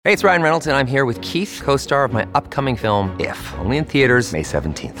Hey, it's Ryan Reynolds, and I'm here with Keith, co-star of my upcoming film, If, only in theaters May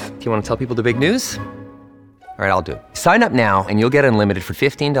 17th. Do you want to tell people the big news? All right, I'll do it. Sign up now and you'll get unlimited for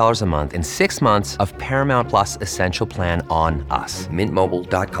 $15 a month and 6 months of Paramount Plus Essential Plan on us.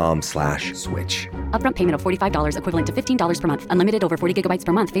 MintMobile.com/switch. Upfront payment of $45 equivalent to $15 per month. Unlimited over 40 gigabytes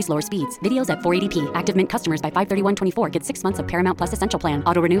per month. Face lower speeds. Videos at 480p. Active Mint customers by 531.24 get 6 months of Paramount Plus Essential Plan.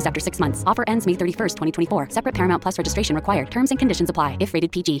 Auto renews after 6 months. Offer ends May 31st, 2024. Separate Paramount Plus registration required. Terms and conditions apply if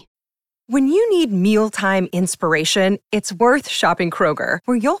rated PG. When you need mealtime inspiration, it's worth shopping Kroger,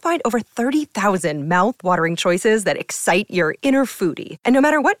 where you'll find over 30,000 mouth-watering choices that excite your inner foodie. And no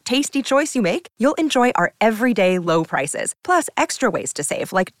matter what tasty choice you make, you'll enjoy our everyday low prices, plus extra ways to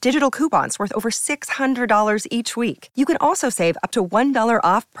save, like digital coupons worth over $600 each week. You can also save up to $1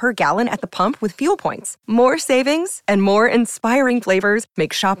 off per gallon at the pump with fuel points. More savings and more inspiring flavors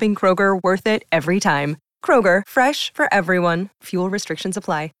make shopping Kroger worth it every time. Kroger, fresh for everyone. Fuel restrictions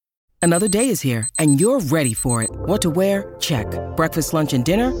apply. Another day is here, and you're ready for it. What to wear? Check. Breakfast, lunch, and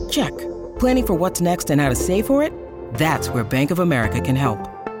dinner? Check. Planning for what's next and how to save for it? That's where Bank of America can help.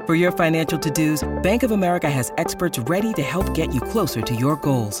 For your financial to-dos, Bank of America has experts ready to help get you closer to your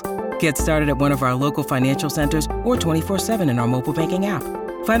goals. Get started at one of our local financial centers or 24/7 in our mobile banking app.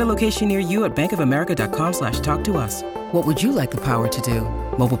 Find a location near you at bankofamerica.com/talktous. What would you like the power to do?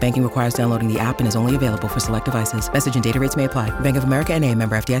 Mobile banking requires downloading the app and is only available for select devices. Message and data rates may apply. Bank of America N.A.,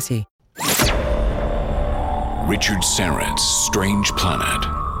 member FDIC. Richard Syrett's Strange Planet.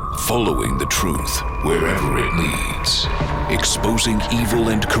 Following the truth wherever it leads. Exposing evil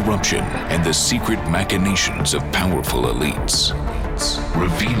and corruption and the secret machinations of powerful elites.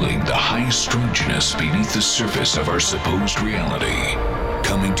 Revealing the high strangeness beneath the surface of our supposed reality.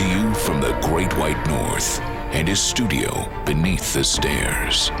 Coming to you from the Great White North and his studio beneath the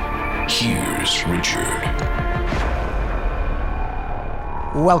stairs. Here's Richard.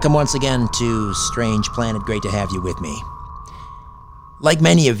 Welcome once again to Strange Planet. Great to have you with me. Like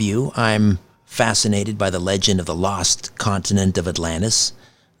many of you, I'm fascinated by the legend of the lost continent of Atlantis,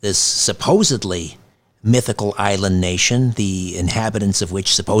 this supposedly mythical island nation, the inhabitants of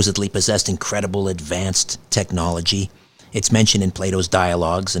which supposedly possessed incredible advanced technology. It's mentioned in Plato's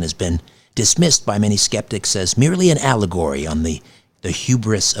dialogues and has been dismissed by many skeptics as merely an allegory on the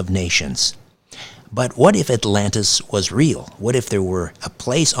hubris of nations. But what if Atlantis was real? What if there were a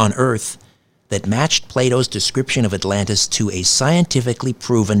place on Earth that matched Plato's description of Atlantis to a scientifically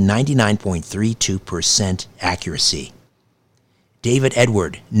proven 99.32% accuracy? David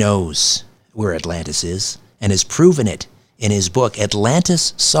Edward knows where Atlantis is and has proven it in his book,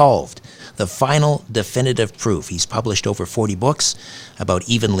 Atlantis Solved, the final definitive proof. He's published over 40 books, about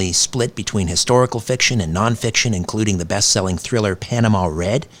evenly split between historical fiction and nonfiction, including the best-selling thriller Panama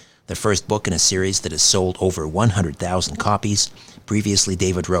Red, the first book in a series that has sold over 100,000 copies. Previously,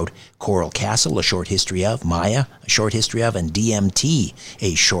 David wrote Coral Castle, A Short History Of, Maya, A Short History Of, and DMT,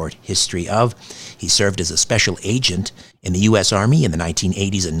 A Short History Of. He served as a special agent in the U.S. Army in the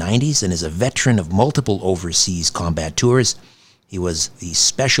 1980s and 90s and is a veteran of multiple overseas combat tours. He was the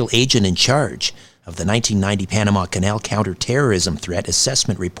special agent in charge of the 1990 Panama Canal Counterterrorism Threat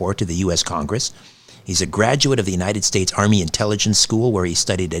Assessment Report to the U.S. Congress. He's a graduate of the United States Army Intelligence School, where he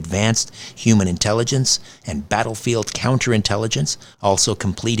studied advanced human intelligence and battlefield counterintelligence, also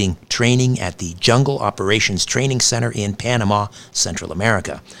completing training at the Jungle Operations Training Center in Panama, Central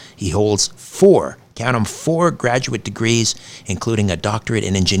America. He holds four graduate degrees, including a doctorate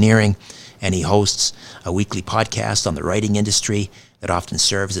in engineering, and he hosts a weekly podcast on the writing industry that often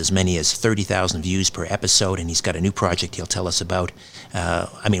serves as many as 30,000 views per episode, and he's got a new project he'll tell us about.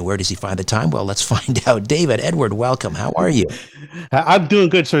 Where does he find the time? Well, let's find out. David Edward, welcome. How are you? I'm doing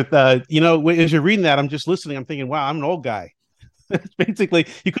good, sir. As you're reading that, I'm just listening. I'm thinking, wow, I'm an old guy. Basically,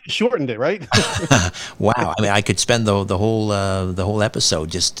 you could have shortened it, right? Wow. I could spend the whole episode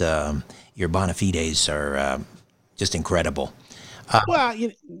just your bona fides are just incredible.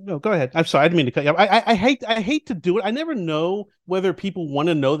 Go ahead. I'm sorry, I didn't mean to cut you off. I hate to do it. I never know whether people want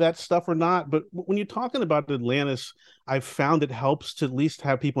to know that stuff or not. But when you're talking about Atlantis, I've found it helps to at least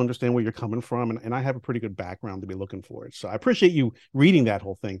have people understand where you're coming from. And I have a pretty good background to be looking for it. So I appreciate you reading that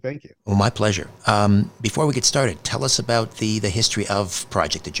whole thing. Thank you. Well, my pleasure. Before we get started, tell us about the History Of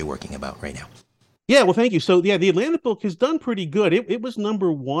project that you're working about right now. Yeah, well, thank you. So, the Atlantic book has done pretty good. It was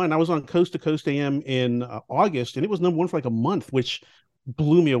number one. I was on Coast to Coast AM in August, and it was number one for like a month, which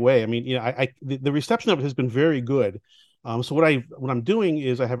blew me away. I mean, the reception of it has been very good. So what I'm doing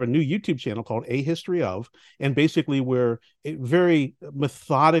is I have a new YouTube channel called A History of, and basically we're very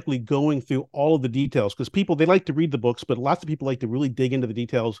methodically going through all of the details, because people, they like to read the books, but lots of people like to really dig into the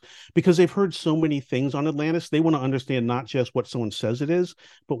details because they've heard so many things on Atlantis. They want to understand not just what someone says it is,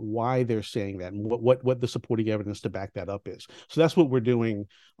 but why they're saying that and what the supporting evidence to back that up is. So that's what we're doing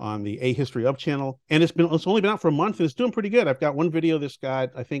on the A History of channel, and it's only been out for a month and it's doing pretty good. I've got one video that's got,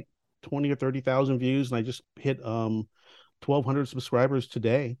 I think, 20 or 30,000 views, and I just hit 1,200 subscribers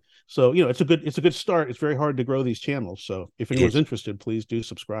today. So, it's a good start. It's very hard to grow these channels. So if anyone's interested, please do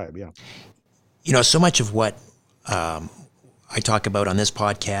subscribe. Yeah. So much of what I talk about on this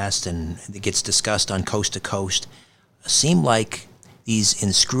podcast and it gets discussed on Coast to Coast seem like these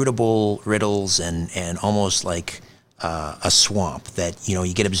inscrutable riddles and almost like a swamp that,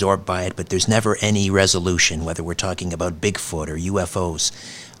 you get absorbed by it, but there's never any resolution, whether we're talking about Bigfoot or UFOs.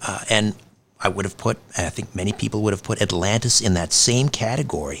 And I think many people would have put Atlantis in that same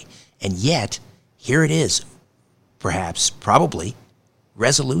category. And yet, here it is, probably,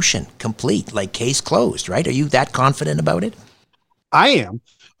 resolution complete, like case closed, right? Are you that confident about it? I am.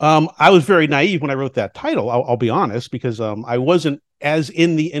 I was very naive when I wrote that title, I'll be honest, because I wasn't as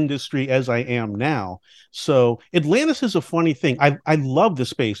in the industry as I am now. So Atlantis is a funny thing. I love the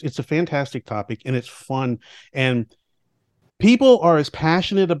space. It's a fantastic topic and it's fun. And people are as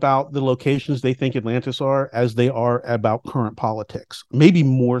passionate about the locations they think Atlantis are as they are about current politics, maybe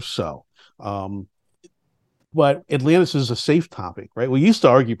more so. But Atlantis is a safe topic, right? We used to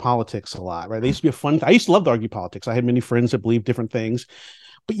argue politics a lot, right? They used to be I used to love to argue politics. I had many friends that believed different things,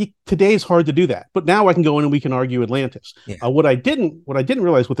 but today it's hard to do that. But now I can go in and we can argue Atlantis. Yeah. What I didn't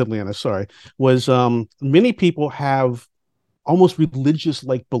realize with Atlantis, was many people have almost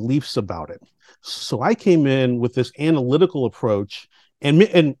religious-like beliefs about it. So I came in with this analytical approach, and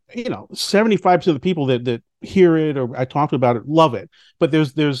 75% of the people that hear it or I talked about it love it. But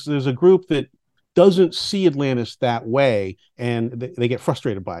there's a group that doesn't see Atlantis that way, and they get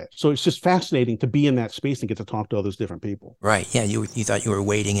frustrated by it. So it's just fascinating to be in that space and get to talk to all those different people. Right. Yeah. You thought you were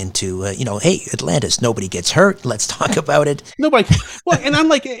wading into, hey, Atlantis, nobody gets hurt. Let's talk about it. Nobody. Well, and I'm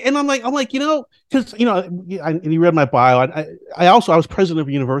like, because you read my bio. I was president of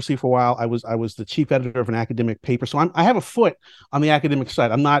a university for a while. I was the chief editor of an academic paper. So I have a foot on the academic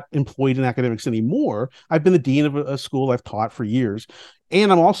side. I'm not employed in academics anymore. I've been the dean of a school I've taught for years. And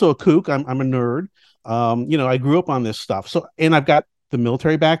I'm also a kook. I'm a nerd. I grew up on this stuff. So, and I've got the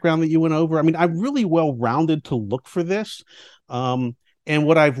military background that you went over. I mean, I'm really well-rounded to look for this. And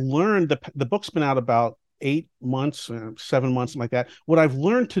what I've learned, the book's been out about 8 months, 7 months, something like that. What I've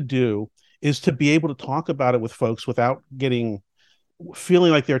learned to do is to be able to talk about it with folks without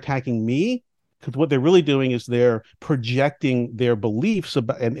feeling like they're attacking me. Because what they're really doing is they're projecting their beliefs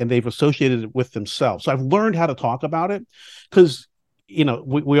about, and they've associated it with themselves. So I've learned how to talk about it, because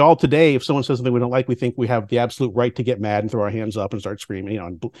we all today, if someone says something we don't like, we think we have the absolute right to get mad and throw our hands up and start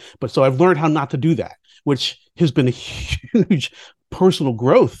screaming, but so I've learned how not to do that, which has been a huge personal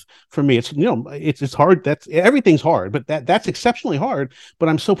growth for me. It's hard. Everything's hard, but that's exceptionally hard, but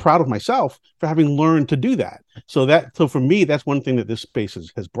I'm so proud of myself for having learned to do that. So for me, that's one thing that this space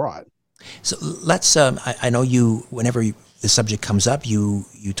has brought. So let's, I know whenever the subject comes up, you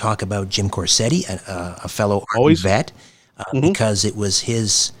talk about Jim Corsetti, a fellow Army vet. Because it was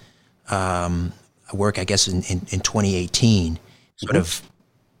his work, I guess, in 2018, sort of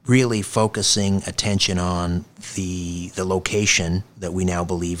really focusing attention on the location that we now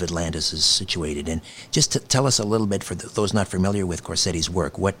believe Atlantis is situated in. Just to tell us a little bit, for those not familiar with Corsetti's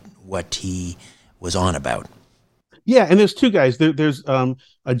work, what he was on about. Yeah, and there's two guys. There's a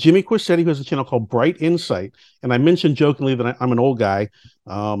Jimmy Corsetti who has a channel called Bright Insight, and I mentioned jokingly that I'm an old guy.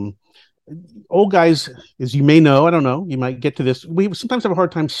 Old guys, as you may know, I don't know, you might get to this, we sometimes have a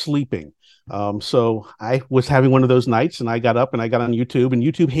hard time sleeping. So I was having one of those nights, and I got up and I got on YouTube, and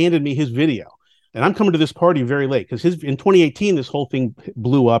YouTube handed me his video. And I'm coming to this party very late because in 2018, this whole thing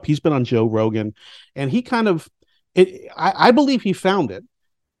blew up. He's been on Joe Rogan, and he I believe he found it.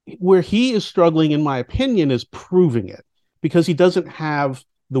 Where he is struggling, in my opinion, is proving it, because he doesn't have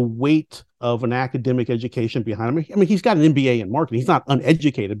the weight of an academic education behind him. I mean, he's got an MBA in marketing. He's not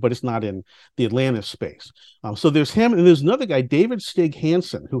uneducated, but it's not in the Atlantis space. So there's him, and there's another guy, David Stig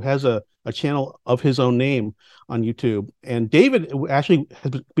Hansen, who has a channel of his own name on YouTube. And David actually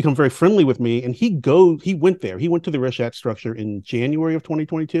has become very friendly with me, and he went there. He went to the Reshat structure in January of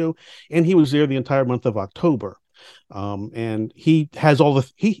 2022, and he was there the entire month of October. And he has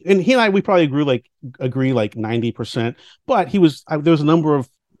he and I, we probably agree like 90%, but there was a number of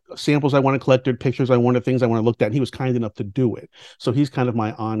samples I wanted collected, pictures I wanted, things I wanted looked at. And he was kind enough to do it. So he's kind of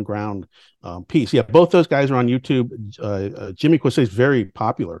my on ground piece. Yeah, both those guys are on YouTube. Jimmy Quisse is very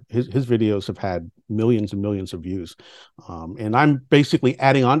popular. His videos have had millions and millions of views. And I'm basically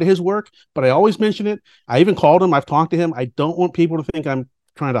adding on to his work, but I always mention it. I even called him. I've talked to him. I don't want people to think I'm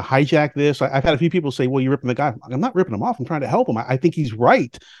trying to hijack this. I've had a few people say, well, you're ripping the guy. I'm not ripping him off. I'm trying to help him. I think he's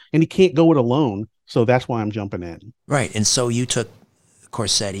right, and he can't go it alone. So that's why I'm jumping in. Right. And so you took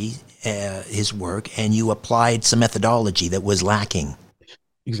Corsetti, his work, and you applied some methodology that was lacking.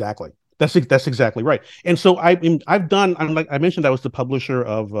 Exactly. That's exactly right. And so I've done, like I mentioned, I was the publisher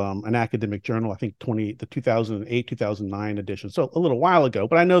of an academic journal, I think the 2008, 2009 edition. So a little while ago,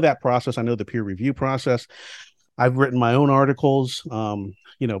 but I know that process. I know the peer review process. I've written my own articles.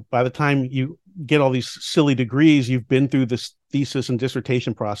 By the time you get all these silly degrees, you've been through this thesis and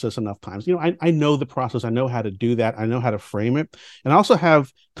dissertation process enough times. I know the process. I know how to do that. I know how to frame it. And I also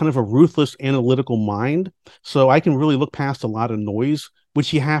have kind of a ruthless analytical mind. So I can really look past a lot of noise,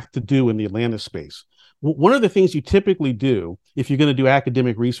 which you have to do in the Atlantis space. One of the things you typically do if you're going to do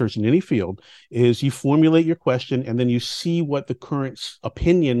academic research in any field is you formulate your question and then you see what the current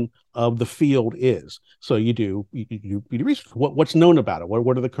opinion of the field is. So you do research. What's known about it?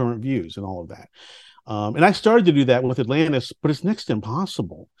 What are the current views and all of that? And I started to do that with Atlantis, but it's next to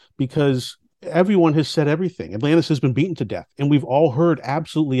impossible because everyone has said everything. Atlantis has been beaten to death, and we've all heard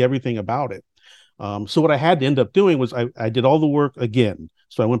absolutely everything about it. So what I had to end up doing was I did all the work again.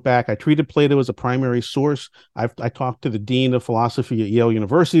 So I went back, I treated Plato as a primary source. I talked to the dean of philosophy at Yale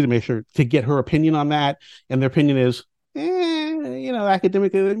University to make sure to get her opinion on that. And their opinion is,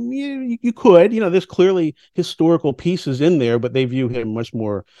 academically, you could, there's clearly historical pieces in there, but they view him much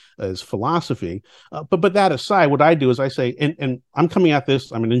more as philosophy. But that aside, what I do is I say, and I'm coming at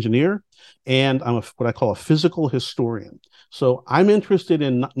this, I'm an engineer, and I'm what I call a physical historian. So I'm interested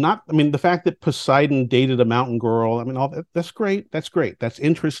in the fact that Poseidon dated a mountain girl. All that, that's great. That's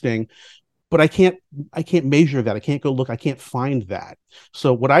interesting. But I can't measure that. I can't go look. I can't find that.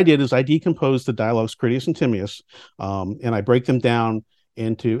 So what I did is I decomposed the dialogues Critias and Timaeus, and I break them down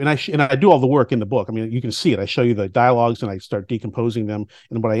into, and I do all the work in the book. You can see it. I show you the dialogues and I start decomposing them.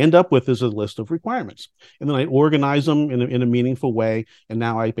 And what I end up with is a list of requirements. And then I organize them in a meaningful way. And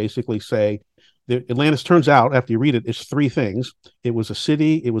now I basically say, Atlantis turns out, after you read it, it's three things. It was a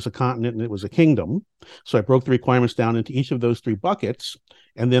city, it was a continent, and it was a kingdom. So I broke the requirements down into each of those three buckets.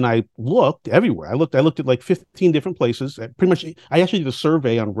 And then I looked everywhere. I looked at like 15 different places. Pretty much, I actually did a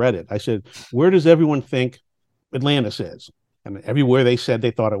survey on Reddit. I said, where does everyone think Atlantis is? And everywhere they said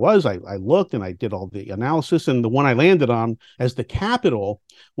they thought it was, I looked and I did all the analysis. And the one I landed on as the capital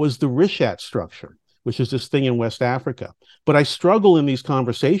was the Rishat structure, which is this thing in West Africa. But I struggle in these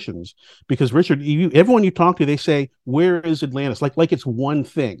conversations because, Richard, everyone you talk to, they say, where is Atlantis? Like it's one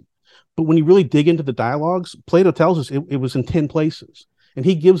thing. But when you really dig into the dialogues, Plato tells us it was in 10 places. And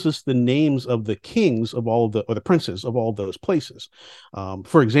he gives us the names of the kings of all of or the princes of all those places.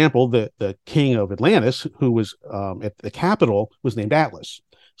 For example, the king of Atlantis, who was at the capital, was named Atlas.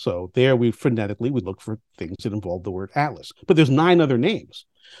 So there we look for things that involve the word Atlas. But there's 9 other names.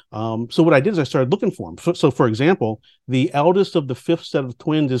 So what I did is I started looking for them. So for example, the eldest of the 5th set of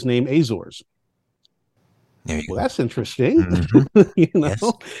twins is named Azores. Well, that's interesting. Yes.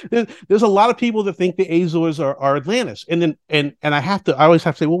 There's a lot of people that think the Azores are Atlantis, and I always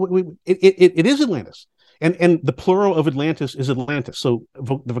have to say, well, it is Atlantis, and the plural of Atlantis is Atlantis. So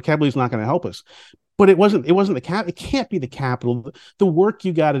the vocabulary is not going to help us. But it wasn't the cap. It can't be the capital. The work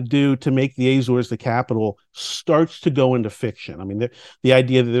you got to do to make the Azores the capital starts to go into fiction. The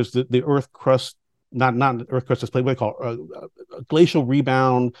idea that there's the Earth crust. Not Earth crust display, what they call a glacial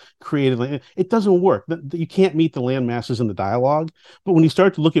rebound created. It doesn't work. You can't meet the land masses in the dialogue. But when you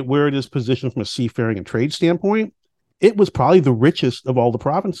start to look at where it is positioned from a seafaring and trade standpoint, it was probably the richest of all the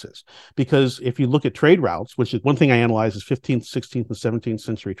provinces. Because if you look at trade routes, which is one thing I analyze is 15th, 16th, and 17th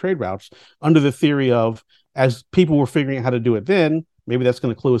century trade routes, under the theory of as people were figuring out how to do it then, maybe that's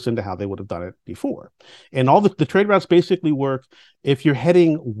going to clue us into how they would have done it before. And all the trade routes basically work. If you're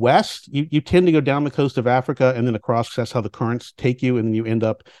heading west, you tend to go down the coast of Africa and then across. That's how the currents take you. And then you end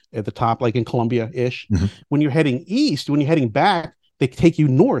up at the top, like in Colombia-ish. Mm-hmm. When you're heading east, when you're heading back, they take you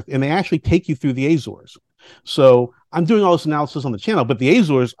north and they actually take you through the Azores. So I'm doing all this analysis on the channel, but the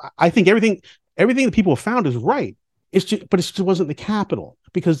Azores, I think everything that people have found is right. but it just wasn't the capital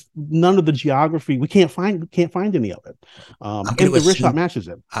because none of the geography we can't find any of it. And the Rishat matches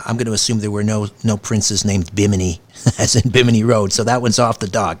it. I'm going to assume there were no princes named Bimini, as in Bimini Road. So that one's off the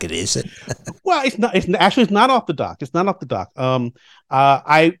dock, is it? Well, it's not. It's actually not off the dock. It's not off the dock.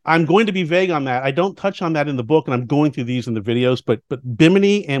 I'm going to be vague on that. I don't touch on that in the book, and I'm going through these in the videos. But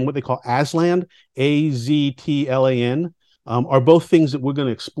Bimini and what they call Aztlan, Aztlan, are both things that we're going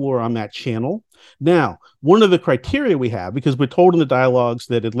to explore on that channel. Now, one of the criteria we have, because we're told in the dialogues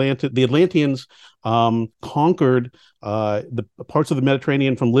that the Atlanteans conquered the parts of the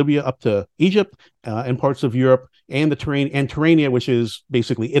Mediterranean from Libya up to Egypt and parts of Europe and Terrania, which is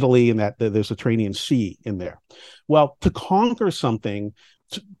basically Italy, and that there's a Tyrrhenian Sea in there. Well, to conquer something,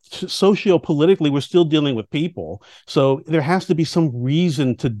 socio-politically, we're still dealing with people, so there has to be some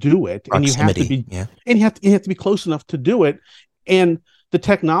reason to do it, proximity, and you have to be close enough to do it. And the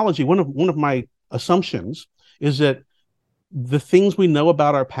technology, one of my assumptions is that the things we know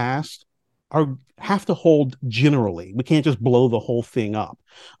about our past have to hold generally. We can't just blow the whole thing up.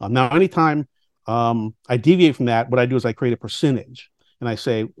 Now, anytime I deviate from that, what I do is I create a percentage. And I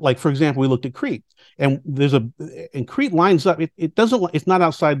say, like, for example, we looked at Crete, and Crete lines up. It's not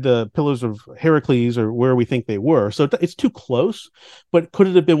outside the Pillars of Heracles or where we think they were. So it's too close. But could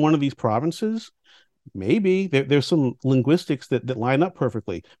it have been one of these provinces? Maybe there's some linguistics that line up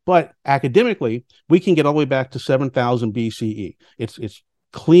perfectly. But academically, we can get all the way back to 7,000 BCE. It's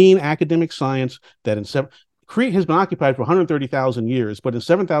clean academic science that Crete has been occupied for 130,000 years, but in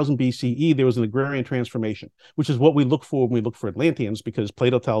 7,000 BCE, there was an agrarian transformation, which is what we look for when we look for Atlanteans, because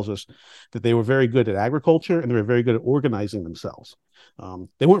Plato tells us that they were very good at agriculture and they were very good at organizing themselves.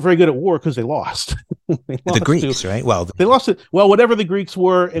 They weren't very good at war because they lost. The Greeks, right? Well, they lost it. Well, whatever the Greeks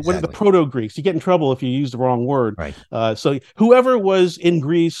were, exactly. The Proto-Greeks, you get in trouble if you use the wrong word. Right. So whoever was in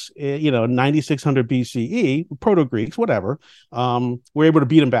Greece, 9600 BCE, Proto-Greeks, whatever, were able to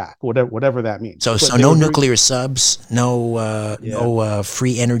beat them back, whatever that means. So no nuclear subs, no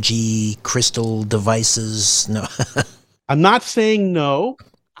free energy crystal devices. No. I'm not saying no.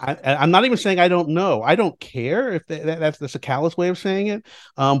 I'm not even saying I don't know. I don't care if that's a callous way of saying it.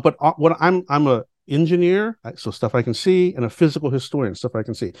 But what I'm a engineer, so stuff I can see, and a physical historian, stuff I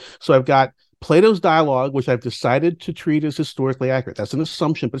can see. So I've got Plato's dialogue, which I've decided to treat as historically accurate. That's an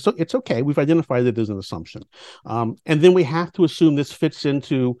assumption, but it's okay. We've identified it as an assumption. And then we have to assume this fits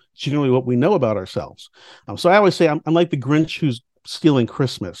into generally what we know about ourselves. So I always say I'm like the Grinch who's stealing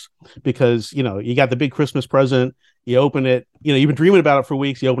Christmas, because you got the big Christmas present, you open it, you've been dreaming about it for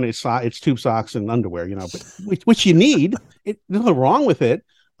weeks, you open it, it's tube socks and underwear, but which you need. There's nothing wrong with it.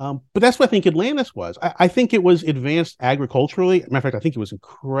 But that's what I think Atlantis was. I think it was advanced agriculturally. Matter of fact, I think it was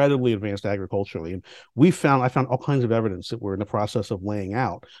incredibly advanced agriculturally. And I found all kinds of evidence that we're in the process of laying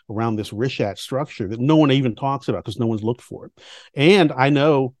out around this Rishat structure that no one even talks about because no one's looked for it. And I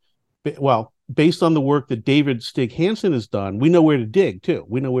know, based on the work that David Stig Hansen has done, we know where to dig too.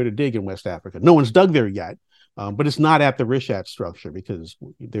 We know where to dig in West Africa. No one's dug there yet, but it's not at the Rishat structure because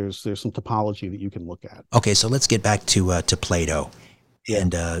there's some topology that you can look at. Okay, so let's get back to Plato.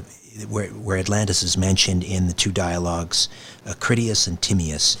 And where Atlantis is mentioned in the two dialogues, Critias and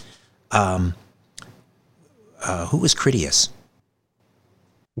Timaeus. Who was Critias?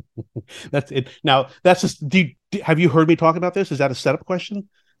 That's it. Now, that's just. Have you heard me talk about this? Is that a setup question?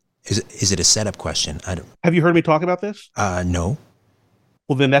 Is it a setup question? Have you heard me talk about this? No.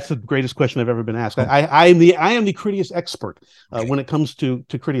 Well, then that's the greatest question I've ever been asked. I am the Critias expert when it comes to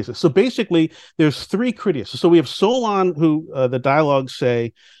Critias. So basically, there's three Critias. So we have Solon, who the dialogues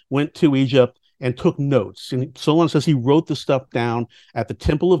say went to Egypt and took notes. And Solon says he wrote the stuff down at the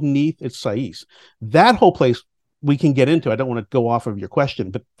Temple of Neith at Sais. That whole place we can get into. I don't want to go off of your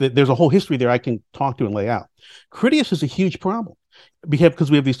question, but there's a whole history there I can talk to and lay out. Critias is a huge problem.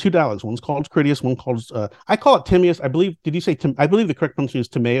 Because we have these two dialogues. One's called Critias, one called I call it Timaeus. I believe. Did you say I believe the correct pronunciation is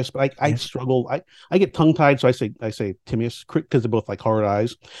Timaeus, but I struggle. I get tongue tied, so I say Timaeus because they're both like hard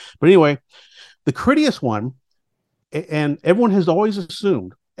eyes. But anyway, the Critias one, and everyone has always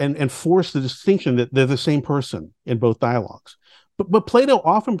assumed and forced the distinction that they're the same person in both dialogues. But Plato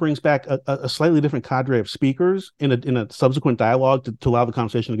often brings back a slightly different cadre of speakers in a subsequent dialogue to allow the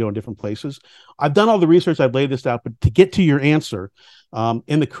conversation to go in different places. I've done all the research, I've laid this out, but to get to your answer,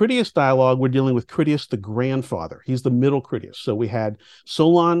 in the Critias dialogue, we're dealing with Critias the grandfather. He's the middle Critias. So we had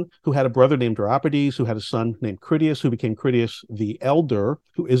Solon, who had a brother named Doropides, who had a son named Critias, who became Critias the elder,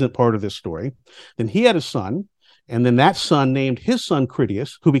 who isn't part of this story. Then he had a son, and then that son named his son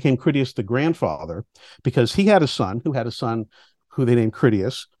Critias, who became Critias the grandfather, because he had a son who they named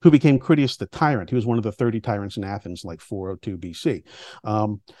Critias, who became Critias the tyrant. He was one of the 30 tyrants in Athens, like 402 BC.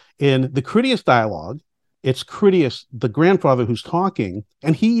 In the Critias dialogue, it's Critias, the grandfather, who's talking,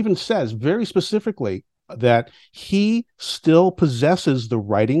 and he even says very specifically that he still possesses the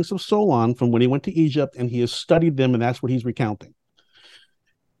writings of Solon from when he went to Egypt, and he has studied them, and that's what he's recounting.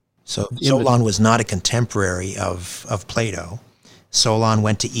 So Solon was not a contemporary of Plato. Solon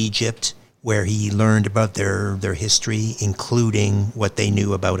went to Egypt, where he learned about their history, including what they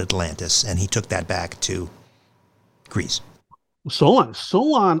knew about Atlantis, and he took that back to Greece. Solon,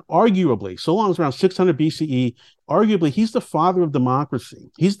 arguably, Solon's around 600 BCE. Arguably, he's the father of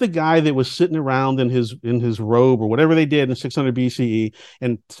democracy. He's the guy that was sitting around in his robe or whatever they did in 600 BCE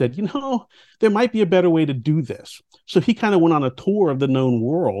and said, there might be a better way to do this. So he kind of went on a tour of the known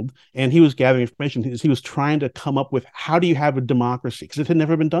world, and he was gathering information. He was trying to come up with, how do you have a democracy? Because it had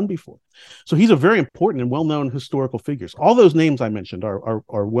never been done before. So he's a very important and well-known historical figures. All those names I mentioned are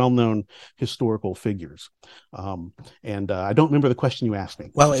well-known historical figures. And I don't remember the question you asked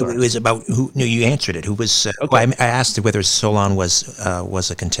me. Well, it was about who. No, you answered it. Who was? Okay. Well, I asked whether Solon was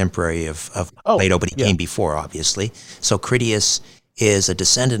a contemporary of Plato, but he came before, obviously. So Critias is a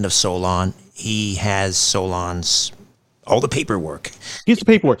descendant of Solon. He has Solon's all the paperwork. He's the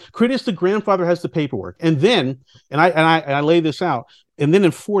paperwork. Critias, the grandfather, has the paperwork, and then, and I lay this out. And then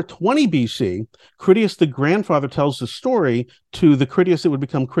in 420 BC, Critias, the grandfather, tells the story to the Critias that would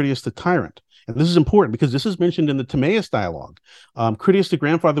become Critias the tyrant. And this is important because this is mentioned in the Timaeus dialogue. Critias, the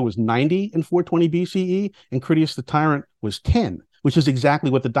grandfather, was 90 in 420 BCE, and Critias the tyrant was 10, which is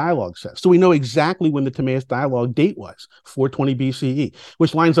exactly what the dialogue says. So we know exactly when the Timaeus dialogue date was, 420 BCE,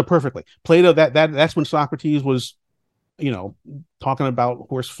 which lines up perfectly. Plato, that's when Socrates was, talking about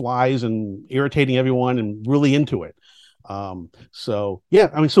horse flies and irritating everyone and really into it. So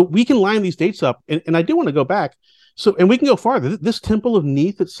we can line these dates up, and I do want to go back. So, and we can go farther. This temple of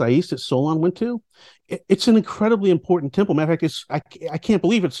Neith at Sais that Solon went to, it's an incredibly important temple. Matter of fact, I can't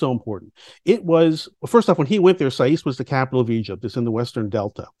believe it's so important. It was, first off, when he went there, Sais was the capital of Egypt. It's in the Western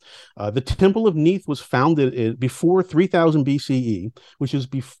Delta. The temple of Neith was founded before 3000 BCE, which is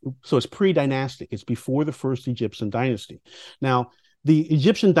so it's pre-dynastic. It's before the first Egyptian dynasty. Now, the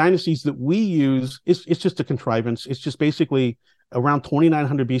Egyptian dynasties that we use, it's just a contrivance. It's just basically around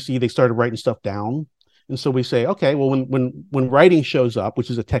 2900 BC, they started writing stuff down. And so we say, okay, well, when writing shows up, which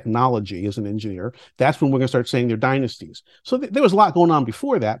is a technology as an engineer, that's when we're going to start saying they're dynasties. So there was a lot going on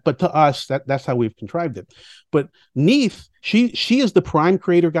before that, but to us, that's how we've contrived it. But Neith, she is the prime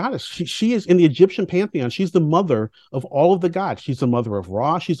creator goddess. She is in the Egyptian pantheon. She's the mother of all of the gods. She's the mother of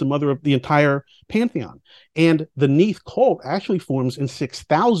Ra. She's the mother of the entire pantheon. And the Neith cult actually forms in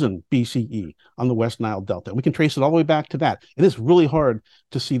 6000 BCE on the West Nile Delta. And we can trace it all the way back to that. And it's really hard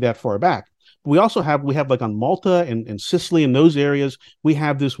to see that far back. We also have like on Malta and Sicily and those areas, we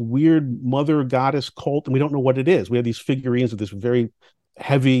have this weird mother goddess cult, and we don't know what it is. We have these figurines of this very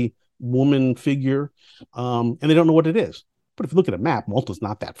heavy woman figure, and they don't know what it is. But if you look at a map, Malta's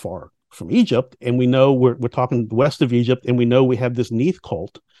not that far from Egypt, and we know we're talking west of Egypt, and we know we have this Neith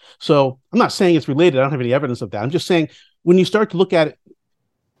cult. So I'm not saying it's related. I don't have any evidence of that. I'm just saying when you start to look at it,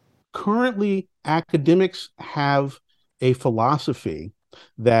 currently academics have a philosophy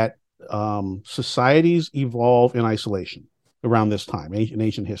that societies evolve in isolation around this time in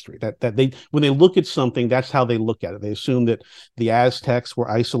ancient history, that they, when they look at something, that's how they look at it. They assume that the Aztecs were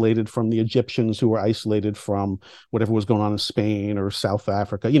isolated from the Egyptians, who were isolated from whatever was going on in Spain or South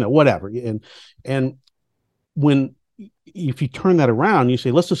Africa, whatever. And if you turn that around, you say,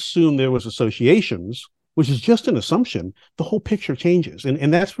 let's assume there was associations, which is just an assumption, the whole picture changes.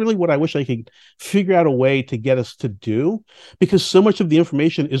 And that's really what I wish I could figure out a way to get us to do, because so much of the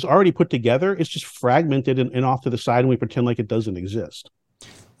information is already put together. It's just fragmented and off to the side, and we pretend like it doesn't exist.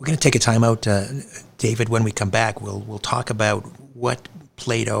 We're going to take a time out, David. When we come back, we'll talk about what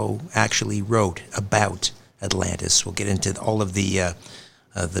Plato actually wrote about Atlantis. We'll get into all of the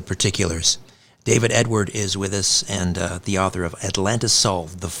particulars. David Edward is with us, and the author of Atlantis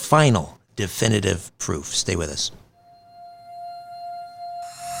Solved, the final definitive proof. Stay with us.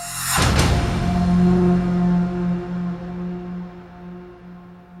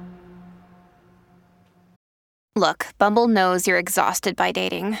 Look, Bumble knows you're exhausted by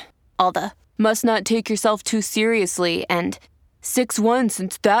dating. All the must not take yourself too seriously and 6'1"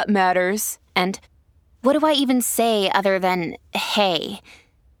 since that matters. And what do I even say other than hey?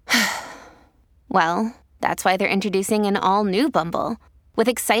 Well, that's why they're introducing an all-new Bumble. With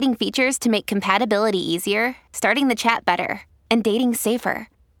exciting features to make compatibility easier, starting the chat better, and dating safer.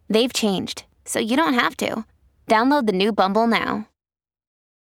 They've changed, so you don't have to. Download the new Bumble now.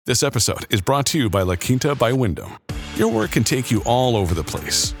 This episode is brought to you by La Quinta by Wyndham. Your work can take you all over the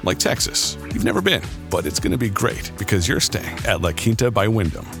place, like Texas. You've never been, but it's going to be great because you're staying at La Quinta by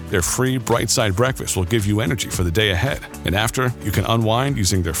Wyndham. Their free Bright Side breakfast will give you energy for the day ahead. And after, you can unwind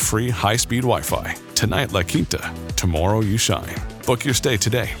using their free high-speed Wi-Fi. Tonight, La Quinta. Tomorrow, you shine. Book your stay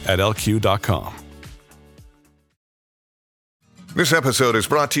today at lq.com. This episode is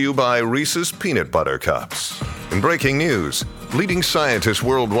brought to you by Reese's Peanut Butter Cups. In breaking news, leading scientists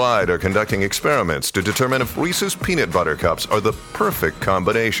worldwide are conducting experiments to determine if Reese's Peanut Butter Cups are the perfect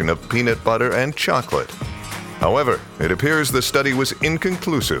combination of peanut butter and chocolate. However, it appears the study was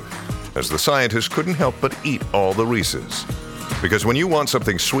inconclusive, as the scientists couldn't help but eat all the Reese's. Because when you want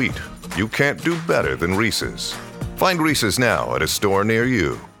something sweet, you can't do better than Reese's. Find Reese's now at a store near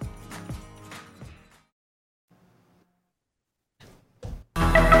you.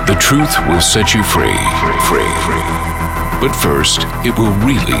 The truth will set you free. But first, it will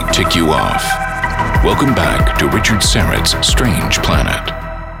really tick you off. Welcome back to Richard Syrett's Strange Planet.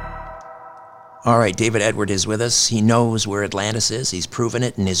 All right, David Edward is with us. He knows where Atlantis is. He's proven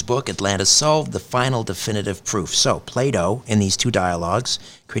it in his book, Atlantis Solved, the Final Definitive Proof. So, Plato, in these two dialogues,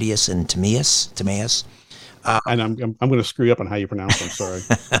 Critias and Timaeus. And I'm going to screw up on how you pronounce them, sorry.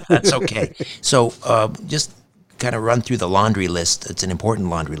 That's okay. So, just kind of run through the laundry list. It's an important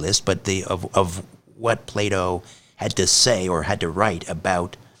laundry list, but of what Plato had to say or had to write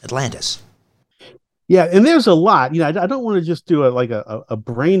about Atlantis. Yeah, and there's a lot. I don't want to just do a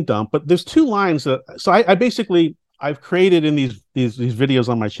brain dump, but there's two lines that. So I basically I've created in these videos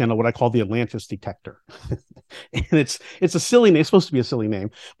on my channel what I call the Atlantis detector, and it's a silly name. It's supposed to be a silly name,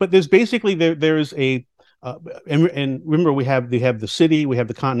 but there's basically there's a. And remember, we have the city, we have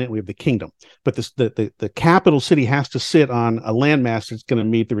the continent, we have the kingdom. But the capital city has to sit on a landmass that's going to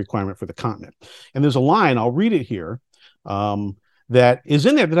meet the requirement for the continent. And there's a line, I'll read it here, that is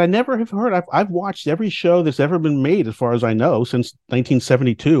in there that I never have heard. I've watched every show that's ever been made, as far as I know, since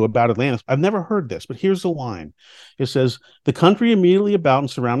 1972 about Atlantis. I've never heard this, but here's the line. It says, "The country immediately about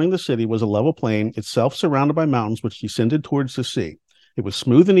and surrounding the city was a level plain, itself surrounded by mountains which descended towards the sea. It was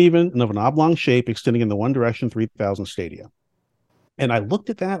smooth and even and of an oblong shape, extending in the one direction 3,000 stadia." And I looked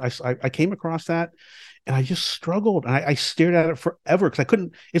at that. I came across that, and I just struggled. And I stared at it forever because I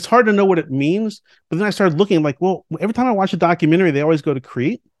couldn't. It's hard to know what it means. But then I started looking like, well, every time I watch a documentary, they always go to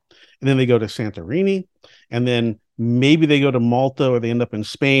Crete, and then they go to Santorini, and then maybe they go to Malta, or they end up in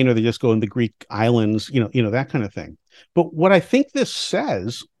Spain, or they just go in the Greek islands. That kind of thing. But what I think this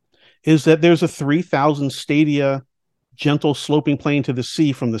says is that there's a 3,000 stadia gentle sloping plain to the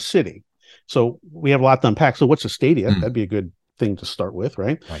sea from the city. So we have a lot to unpack. So what's a stadia? That'd be a good thing to start with,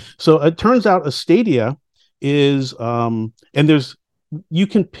 right? So it turns out a stadia is, you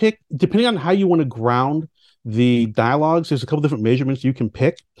can pick, depending on how you want to ground the dialogues, there's a couple different measurements you can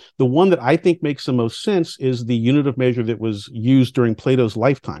pick. The one that I think makes the most sense is the unit of measure that was used during Plato's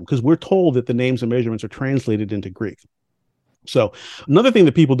lifetime, because we're told that the names and measurements are translated into Greek. So another thing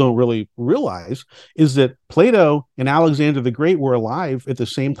that people don't really realize is that Plato and Alexander the Great were alive at the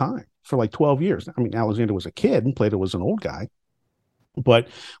same time for like 12 years. I mean, Alexander was a kid and Plato was an old guy. But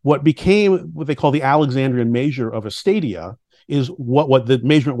what became what they call the Alexandrian measure of a stadia is what the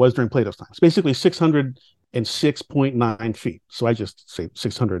measurement was during Plato's time. It's basically 606.9 feet. So I just say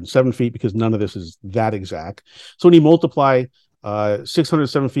 607 feet because none of this is that exact. So when you multiply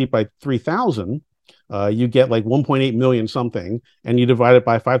 607 feet by 3,000, you get like 1.8 million something, and you divide it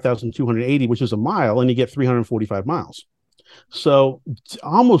by 5,280, which is a mile, and you get 345 miles. So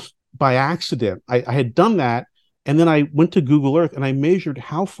almost by accident, I had done that, and then I went to Google Earth and I measured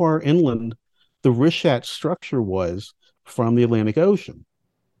how far inland the Rishat structure was from the Atlantic Ocean.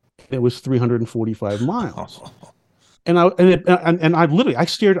 It was 345 miles. And I literally I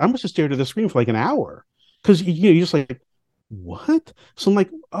must have stared at the screen for like an hour, because you're just like, what? So I'm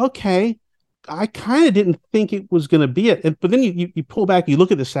like, okay. I kind of didn't think it was going to be it. But then you pull back, you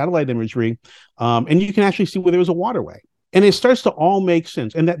look at the satellite imagery, and you can actually see where there was a waterway. And it starts to all make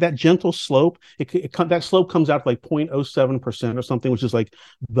sense. And that gentle slope, that slope comes out to like 0.07% or something, which is like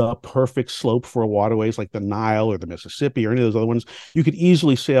the perfect slope for a waterways like the Nile or the Mississippi or any of those other ones. You could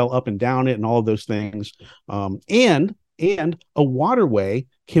easily sail up and down it and all of those things. And a waterway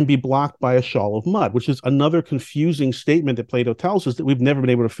can be blocked by a shoal of mud, which is another confusing statement that Plato tells us that we've never been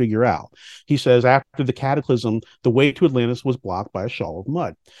able to figure out. He says after the cataclysm, the way to Atlantis was blocked by a shoal of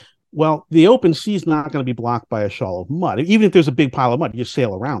mud. Well, the open sea is not going to be blocked by a shoal of mud. Even if there's a big pile of mud, you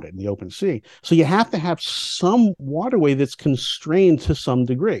sail around it in the open sea. So you have to have some waterway that's constrained to some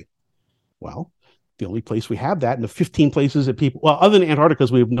degree. Well, The only place we have that, and the 15 places that people, well, other than Antarctica,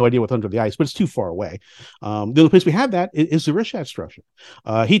 because we have no idea what's under the ice, but it's too far away. The only place we have that is the Richat structure.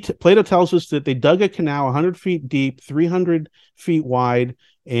 Plato tells us that they dug a canal 100 feet deep, 300 feet wide,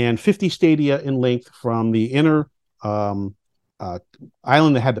 and 50 stadia in length from the inner island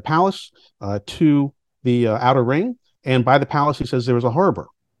that had the palace to the outer ring. And by the palace, he says there was a harbor.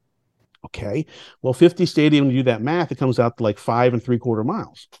 Okay, well, 50 stadia, when you do that math, it comes out to like 5 3/4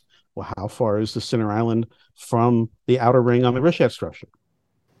 miles. Well, how far is the center island from the outer ring on the Richat structure?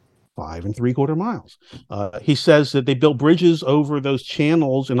 5 3/4 miles. He says that they built bridges over those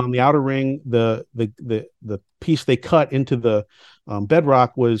channels, and on the outer ring, the piece they cut into the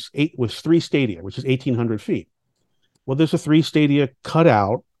bedrock was 3 stadia, which is 1,800 feet. Well, there's a 3 stadia cut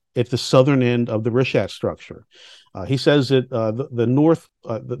out at the southern end of the Richat structure. He says that the north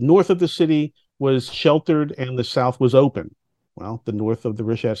of the city was sheltered and the south was open. Well, the north of the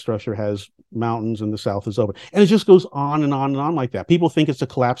Richat structure has mountains and the south is open. And it just goes on and on and on like that. People think it's a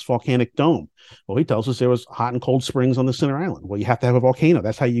collapsed volcanic dome. Well, he tells us there was hot and cold springs on the center island. Well, you have to have a volcano.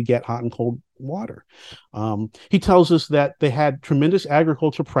 That's how you get hot and cold water. He tells us that they had tremendous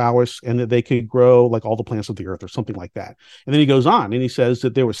agricultural prowess and that they could grow like all the plants of the earth or something like that. And then he goes on and he says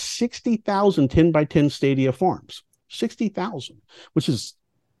that there were 60,000 10 by 10 stadia farms. 60,000, which is,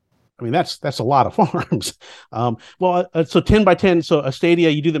 I mean, that's a lot of farms. So 10 by 10, so a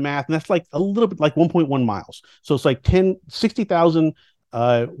stadia, you do the math, and that's like a little bit like 1.1 miles. So it's like 60,000,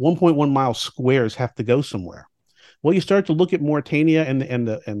 1.1 mile squares have to go somewhere. Well, you start to look at Mauritania and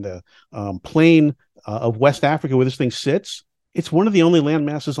the plain of West Africa where this thing sits. It's one of the only land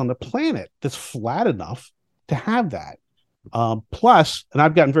masses on the planet that's flat enough to have that. Plus, and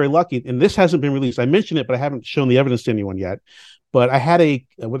I've gotten very lucky, and this hasn't been released. I mentioned it, but I haven't shown the evidence to anyone yet. But I had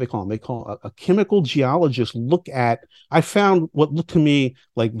what they call them? They call a chemical geologist look at. I found what looked to me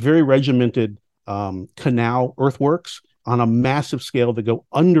like very regimented canal earthworks on a massive scale that go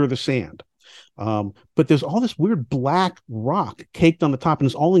under the sand. But there's all this weird black rock caked on the top, and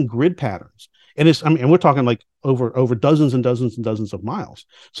it's all in grid patterns. And and we're talking like over dozens and dozens and dozens of miles.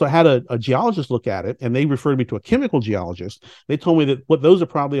 So I had a geologist look at it, and they referred me to a chemical geologist. They told me that what those they're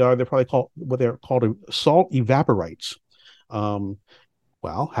probably called what they're called salt evaporites.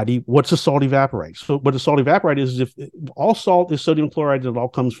 What's a salt evaporite? So what a salt evaporite is if all salt is sodium chloride and it all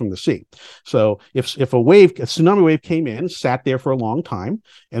comes from the sea. So if a tsunami wave came in, sat there for a long time,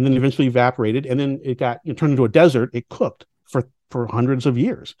 and then eventually evaporated, and then it got turned into a desert, it cooked for hundreds of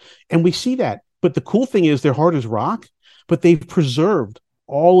years. And we see that. But the cool thing is they're hard as rock, but they've preserved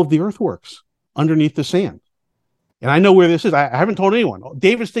all of the earthworks underneath the sand. And I know where this is. I haven't told anyone.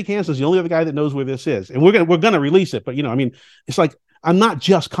 David Stig Hansen is the only other guy that knows where this is, and we're gonna release it. But it's like I'm not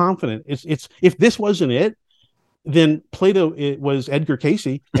just confident. It's if this wasn't it, then Plato was Edgar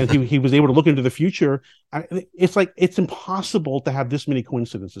Cayce, and he was able to look into the future. It's like it's impossible to have this many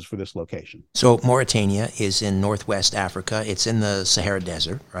coincidences for this location. So Mauritania is in northwest Africa. It's in the Sahara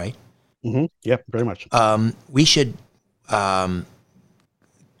Desert, right? Mm-hmm. Yeah, very much. We should. Can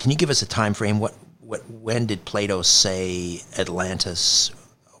you give us a time frame? When did Plato say Atlantis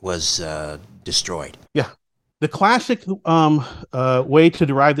was destroyed? Yeah. The classic way to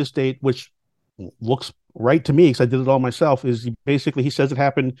derive this date, which looks right to me because I did it all myself, is he says it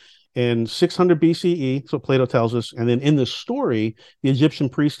happened in 600 BCE, so Plato tells us, and then in the story, the Egyptian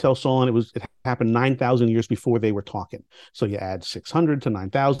priests tell Solon it happened 9,000 years before they were talking. So you add 600 to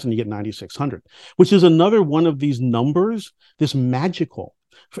 9,000, you get 9,600, which is another one of these numbers, this magical.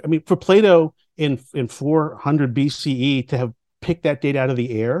 For Plato in 400 BCE to have picked that date out of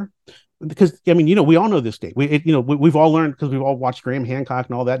the air, because we all know this date. We've all learned because we've all watched Graham Hancock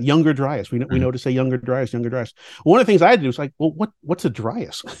and all that. Younger Dryas, we know to say Younger Dryas. One of the things I had to do was like, well, what's a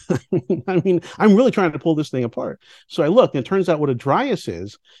Dryas? I'm really trying to pull this thing apart. So I looked, and it turns out what a Dryas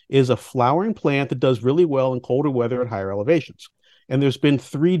is a flowering plant that does really well in colder weather at higher elevations. And there's been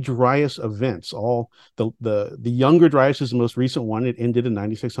 3 Dryas events. All the Younger Dryas is the most recent one. It ended in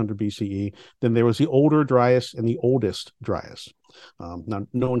 9600 BCE. Then there was the Older Dryas and the Oldest Dryas. Now,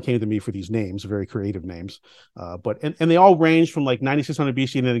 no one came to me for these names, very creative names, but they all range from like 9600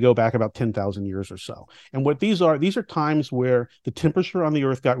 BC, and then they go back about 10,000 years or so. And what these are times where the temperature on the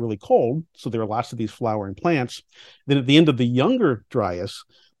earth got really cold, so there are lots of these flowering plants. Then at the end of the Younger Dryas,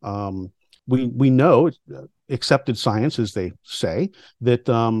 we know, accepted science, as they say, that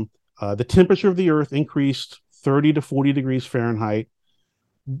the temperature of the earth increased 30 to 40 degrees Fahrenheit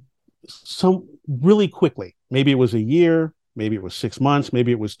really quickly. Maybe it was a year, maybe it was 6 months,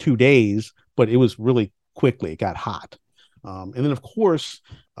 maybe it was 2 days, but it was really quickly. It got hot. And then, of course,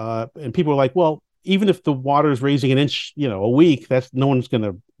 and people are like, well, even if the water is raising an inch, a week, no one's going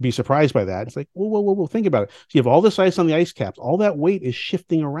to be surprised by that. It's like, whoa, think about it. So you have all this ice on the ice caps. All that weight is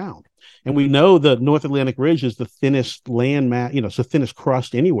shifting around. And we know the North Atlantic Ridge is the thinnest land mass, it's the thinnest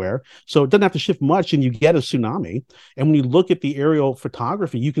crust anywhere. So it doesn't have to shift much and you get a tsunami. And when you look at the aerial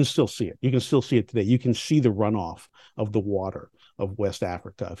photography, you can still see it. You can still see it today. You can see the runoff of the water of West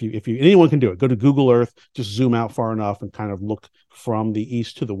Africa. If anyone can do it, go to Google Earth, just zoom out far enough and kind of look from the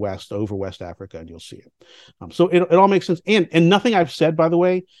east to the west over West Africa, and you'll see it. So it all makes sense. And nothing I've said, by the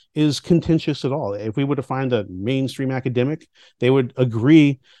way, is contentious at all. If we were to find a mainstream academic, they would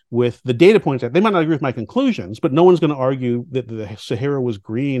agree with the data points. They might not agree with my conclusions, but no one's going to argue that the Sahara was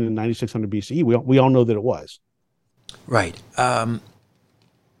green in 9600 BCE. We all know that it was. Right. The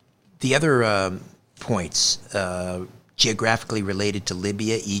other points, geographically related to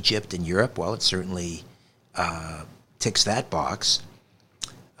Libya, Egypt, and Europe, well, it certainly ticks that box.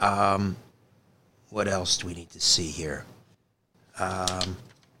 What else do we need to see here? A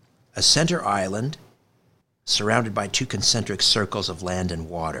center island surrounded by two concentric circles of land and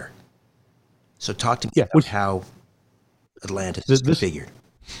water. So talk to me about how Atlantis is configured.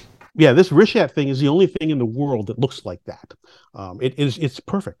 This Rishat thing is the only thing in the world that looks like that. It's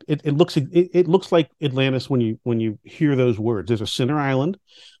perfect. It looks like Atlantis when you hear those words. There's a center island,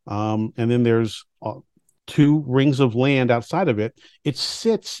 and then there's two rings of land outside of it. It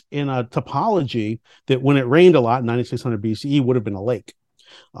sits in a topology that when it rained a lot in 9600 BCE would have been a lake.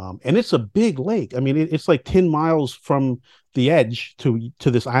 And it's a big lake. I mean, it's like 10 miles from the edge to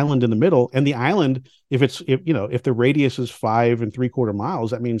this island in the middle. And the island, if the radius is 5 3/4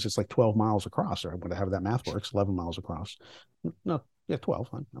 miles, that means it's like 12 miles across, or whatever that math works, 11 miles across. No, yeah, 12.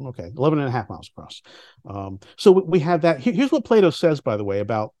 I'm okay. 11 and a half miles across. So we have that. Here's what Plato says, by the way,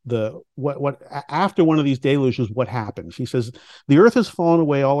 about what after one of these deluges, what happens. He says, the earth has fallen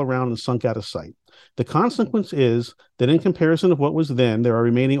away all around and sunk out of sight. The consequence is that in comparison of what was then, there are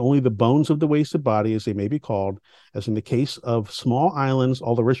remaining only the bones of the wasted body, as they may be called, as in the case of small islands,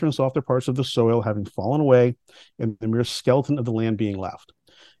 all the richer and softer parts of the soil having fallen away, and the mere skeleton of the land being left.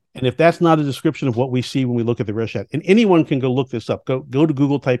 And if that's not a description of what we see when we look at the Rishat, and anyone can go look this up, go to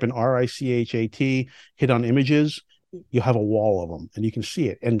Google, type in RICHAT, hit on images, you have a wall of them, and you can see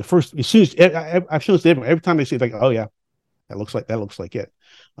it. And as soon as I've shown this to everyone, every time they see it, like, oh yeah, that looks like it.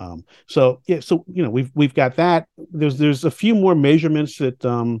 So we've got that. There's a few more measurements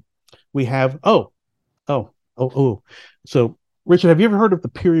that we have. So Richard, have you ever heard of the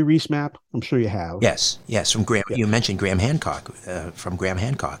Piri-Reis map? I'm sure you have. Yes, from Graham. Yeah. You mentioned Graham Hancock, from Graham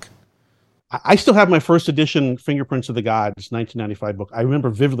Hancock. I still have my first edition Fingerprints of the Gods 1995 book. I remember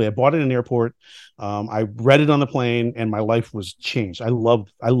vividly. I bought it in an airport. I read it on the plane, and my life was changed. I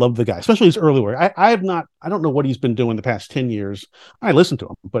love the guy, especially his early work. I don't know what he's been doing the past 10 years. I listened to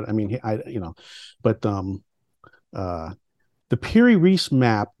him, but I mean, the Piri-Reis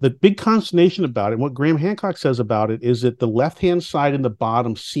map, the big consternation about it, and what Graham Hancock says about it, is that the left-hand side and the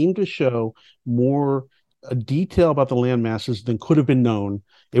bottom seem to show more detail about the land masses than could have been known.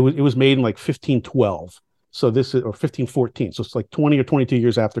 It was made in like 1512, so this is, or 1514, so it's like 20 or 22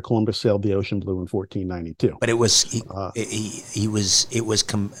 years after Columbus sailed the ocean blue in 1492. But it was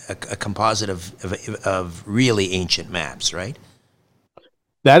a composite of really ancient maps, right?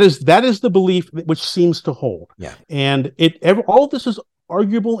 That is the belief which seems to hold. Yeah. And all of this is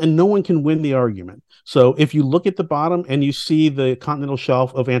arguable, and no one can win the argument. So if you look at the bottom and you see the continental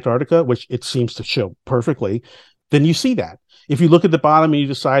shelf of Antarctica, which it seems to show perfectly, then you see that. If you look at the bottom and you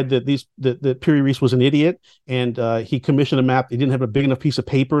decide that Piri-Reis was an idiot and he commissioned a map, he didn't have a big enough piece of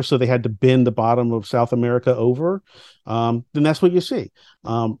paper, so they had to bend the bottom of South America over, then that's what you see.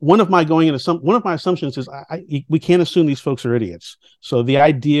 One of my assumptions is we can't assume these folks are idiots. So the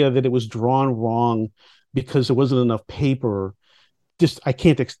idea that it was drawn wrong because there wasn't enough paper, I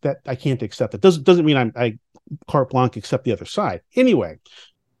can't accept that. Doesn't mean I carte blanche accept the other side. Anyway.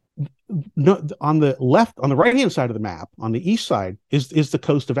 No, on the right hand side of the map, on the east side is the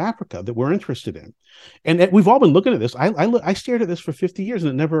coast of Africa that we're interested in, and we've all been looking at this. I stared at this for 50 years, and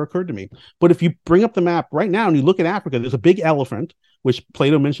it never occurred to me. But if you bring up the map right now and you look at Africa, there's a big elephant, which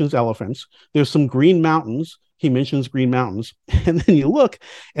Plato mentions elephants. There's some green mountains. He mentions green mountains, and then you look,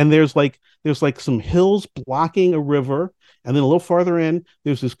 and there's like some hills blocking a river, and then a little farther in,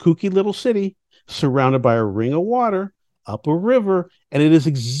 there's this kooky little city surrounded by a ring of water up a river, and it is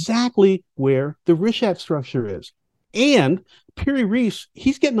exactly where the Rishat structure is. And Piri-Reis,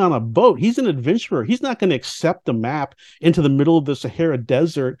 he's getting on a boat. He's an adventurer. He's not going to accept a map into the middle of the Sahara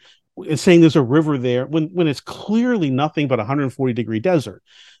Desert and saying there's a river there when it's clearly nothing but a 140-degree desert.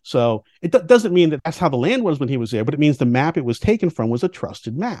 So it doesn't mean that that's how the land was when he was there, but it means the map it was taken from was a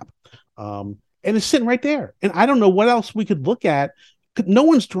trusted map. And it's sitting right there. And I don't know what else we could look at No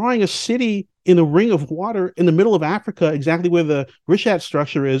one's drawing a city in a ring of water in the middle of Africa, exactly where the Rishat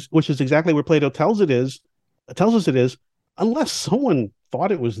structure is, which is exactly where Plato tells us it is, unless someone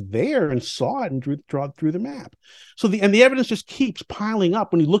thought it was there and saw it and drew the map. So the evidence just keeps piling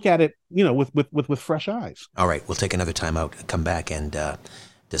up when you look at it, with fresh eyes. All right, we'll take another time out, come back and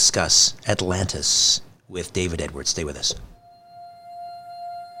discuss Atlantis with David Edwards. Stay with us.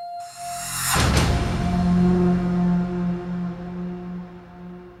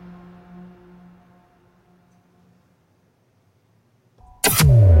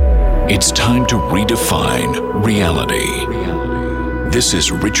 It's time to redefine reality. This is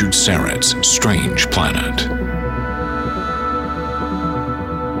Richard Syrett's Strange Planet.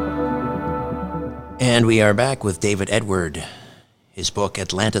 And we are back with David Edward. His book,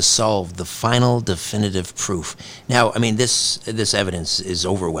 Atlantis Solved, The Final Definitive Proof. Now, I mean, this evidence is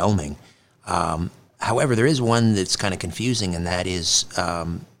overwhelming. However, there is one that's kind of confusing, and that is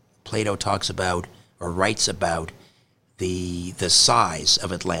Plato talks about, or writes about, the size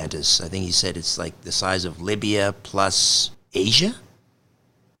of Atlantis. I think he said it's like the size of Libya plus Asia.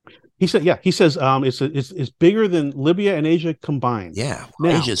 He said, yeah. He says it's bigger than Libya and Asia combined. Yeah,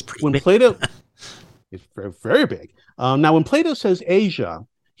 now, Asia's pretty when big. Plato, it's very, very big. Now, when Plato says Asia,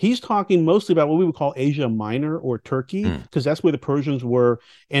 he's talking mostly about what we would call Asia Minor or Turkey, because that's where the Persians were.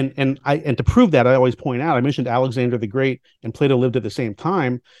 And to prove that, I always point out, I mentioned Alexander the Great and Plato lived at the same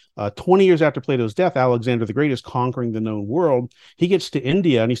time. 20 years after Plato's death, Alexander the Great is conquering the known world. He gets to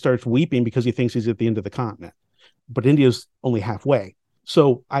India and he starts weeping because he thinks he's at the end of the continent, but India's only halfway.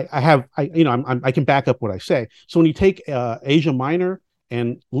 So I can back up what I say. So when you take Asia Minor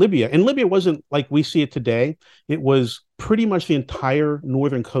and Libya wasn't like we see it today. It was pretty much the entire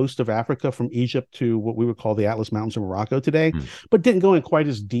northern coast of Africa from Egypt to what we would call the Atlas Mountains of Morocco today, but didn't go in quite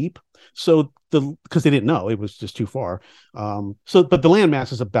as deep. So because they didn't know, it was just too far. But the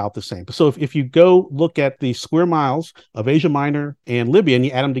landmass is about the same. So if you go look at the square miles of Asia Minor and Libya and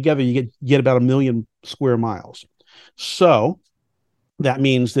you add them together, you get about 1 million square miles. So that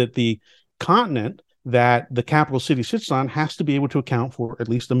means that the continent that the capital city sits on has to be able to account for at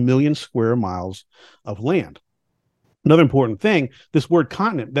least 1 million square miles of land. Another important thing, this word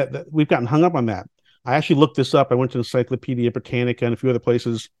continent, that we've gotten hung up on that. I actually looked this up. I went to Encyclopedia Britannica and a few other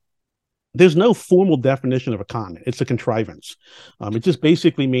places. There's no formal definition of a continent. It's a contrivance. It just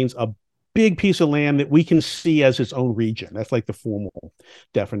basically means a big piece of land that we can see as its own region. That's like the formal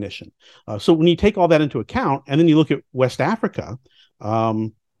definition. So when you take all that into account, and then you look at West Africa,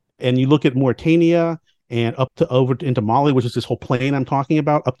 and you look at Mauritania and over into Mali, which is this whole plain I'm talking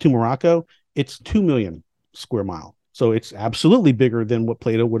about, up to Morocco, it's 2 million square miles. So it's absolutely bigger than what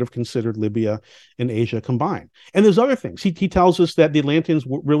Plato would have considered Libya and Asia combined. And there's other things. He tells us that the Atlanteans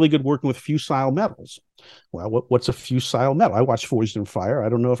were really good working with fusile metals. Well, what's a fusile metal? I watched Forged in Fire. I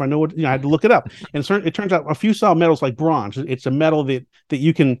don't know if I know what, I had to look it up. And it turns out a fusile metal is like bronze. It's a metal that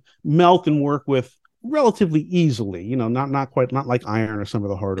you can melt and work with relatively easily, not like iron or some of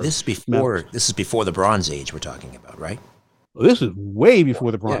the harder. This is before the Bronze Age we're talking about, right? Well, this is way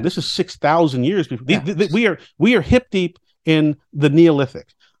before the Bronze. Yeah. This is 6,000 years before. Yeah. We are hip deep in the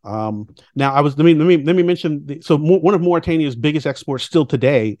Neolithic. Now let me mention one of Mauritania's biggest exports still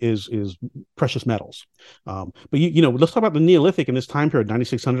today is precious metals. But let's talk about the Neolithic in this time period,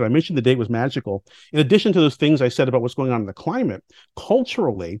 9600. I mentioned the date was magical. In addition to those things I said about what's going on in the climate,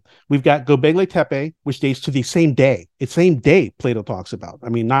 culturally, we've got Göbekli Tepe, which dates to the same day. It's same day Plato talks about. I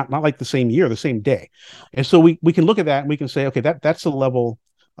mean, not like the same year, the same day. And so we can look at that and we can say, okay, that's a level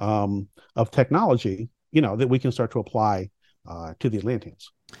of technology, that we can start to apply to the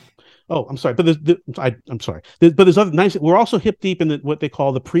Atlanteans. Oh, I'm sorry, but I'm sorry. But there's other nice. We're also hip deep in what they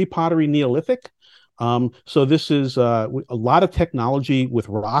call the pre-pottery Neolithic. So this is a lot of technology with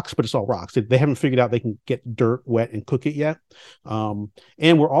rocks, but it's all rocks. They haven't figured out they can get dirt wet and cook it yet. And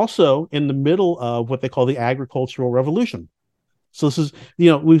we're also in the middle of what they call the agricultural revolution. So this is,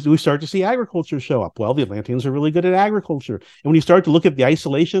 we start to see agriculture show up. Well, the Atlanteans are really good at agriculture. And when you start to look at the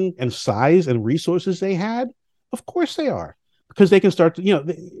isolation and size and resources they had, of course they are. Because they can start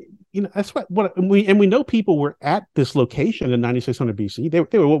to, that's we know people were at this location in 9600 BC.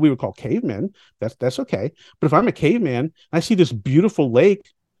 They were what we would call cavemen. That's okay. But if I'm a caveman, I see this beautiful lake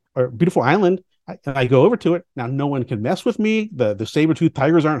or beautiful island, and I go over to it. Now, no one can mess with me. The saber-toothed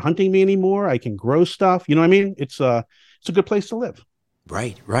tigers aren't hunting me anymore. I can grow stuff. You know what I mean? It's a good place to live.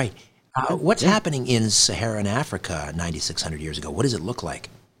 Right. What's happening in Saharan Africa 9600 years ago? What does it look like?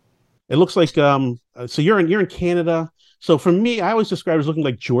 It looks like so you're in Canada. So for me, I always describe it as looking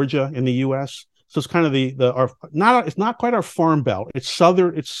like Georgia in the U.S. So it's kind of it's not quite our farm belt. It's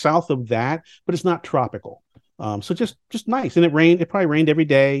south of that, but it's not tropical. So just nice. And it rained. It probably rained every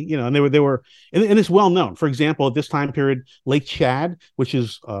day, and and it's well known. For example, at this time period, Lake Chad, which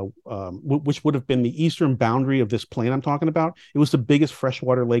would have been the eastern boundary of this plain I'm talking about, it was the biggest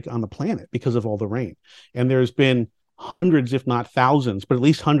freshwater lake on the planet because of all the rain. And there's been hundreds, if not thousands, but at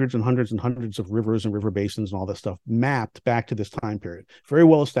least hundreds and hundreds and hundreds of rivers and river basins and all that stuff mapped back to this time period. Very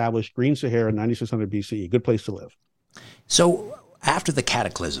well established, Green Sahara, 9600 BCE, good place to live. So after the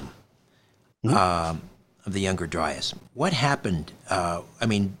cataclysm of the Younger Dryas, what happened?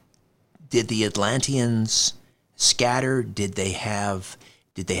 Did the Atlanteans scatter? Did they have,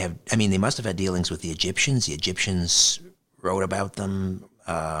 they must have had dealings with the Egyptians. The Egyptians wrote about them.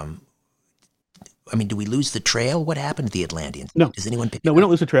 Do we lose the trail? What happened to the Atlanteans? No. Does anyone pick No, we don't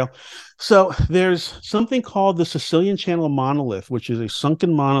lose the trail. So there's something called the Sicilian Channel monolith, which is a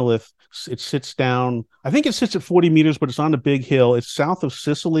sunken monolith. It sits down, I think it sits at 40 meters, but it's on a big hill. It's south of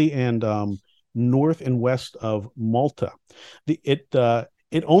Sicily and north and west of Malta. It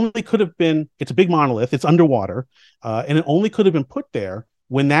only could have been, it's a big monolith, it's underwater, and it only could have been put there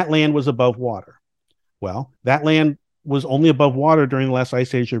when that land was above water. Well, that land was only above water during the last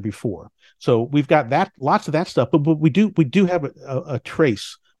ice age or before. So we've got lots of that stuff, but we do have a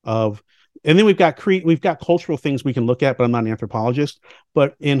trace of, and then we've got cultural things we can look at, but I'm not an anthropologist.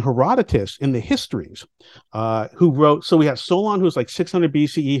 But in Herodotus, in the histories, who wrote, so we have Solon, who's like 600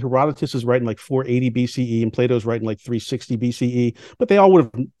 BCE, Herodotus is writing like 480 BCE, and Plato's writing like 360 BCE, but they all would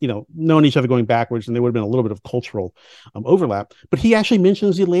have, known each other going backwards, and there would have been a little bit of cultural overlap. But he actually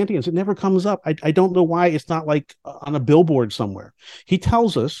mentions the Atlanteans. It never comes up. I don't know why it's not like on a billboard somewhere. He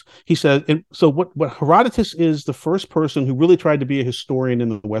tells us, he says, and so what Herodotus is the first person who really tried to be a historian in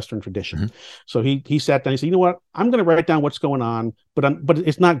the Western tradition. Mm-hmm. So he sat down, he said, you know what, I'm going to write down what's going on, but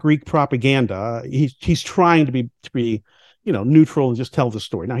it's not Greek propaganda. He's trying to be neutral and just tell the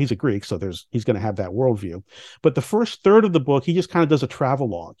story. Now he's a Greek, so he's going to have that worldview. But the first third of the book, he just kind of does a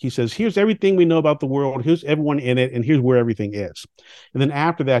travelogue. He says, here's everything we know about the world, here's everyone in it, and here's where everything is. And then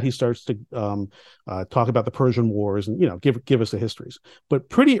after that, he starts to talk about the Persian Wars and give us the histories. But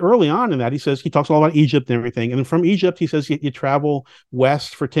pretty early on in that, he talks all about Egypt and everything. And then from Egypt, he says you travel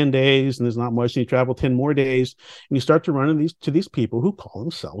west for 10 days, and there's not much. And you travel 10 more days, and you start to run into these people who call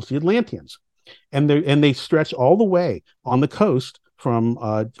themselves the Atlanteans. And they stretch all the way on the coast from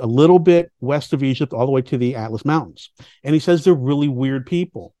a little bit west of Egypt all the way to the Atlas Mountains. And he says they're really weird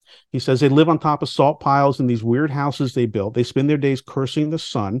people. He says they live on top of salt piles in these weird houses they built. They spend their days cursing the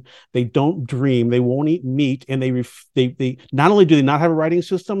sun. They don't dream. They won't eat meat. And they not only do they not have a writing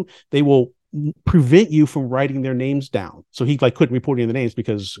system, they will prevent you from writing their names down. So he couldn't report any of the names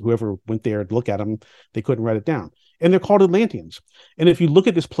because whoever went there to look at them, they couldn't write it down. And they're called Atlanteans. And if you look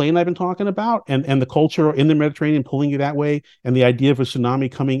at this plain I've been talking about and the culture in the Mediterranean pulling you that way, and the idea of a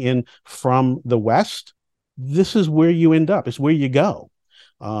tsunami coming in from the west, this is where you end up. It's where you go.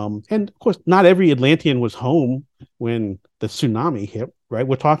 And of course, not every Atlantean was home when the tsunami hit, right?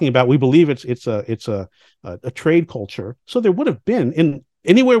 We're talking about, we believe it's a trade culture. So there would have been, in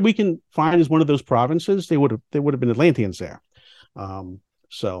anywhere we can find as one of those provinces, there would have been Atlanteans there.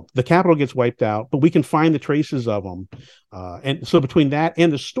 So the capital gets wiped out, but we can find the traces of them. And so between that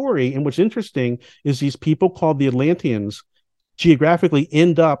and the story, and what's interesting is these people called the Atlanteans geographically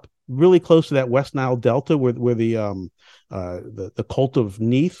end up really close to that West Nile Delta where the cult of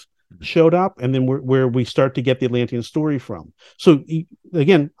Neith showed up, and then where we start to get the Atlantean story from. So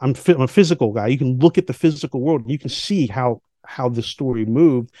again, I'm a physical guy. You can look at the physical world, and you can see how the story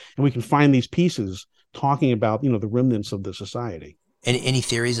moved, and we can find these pieces talking about the remnants of the society. Any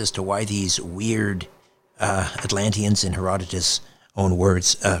theories as to why these weird Atlanteans, in Herodotus' own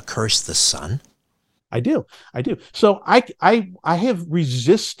words, curse the sun? I do. So I have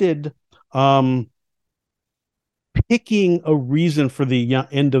resisted picking a reason for the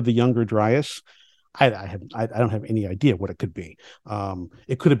end of the Younger Dryas. I don't have any idea what it could be.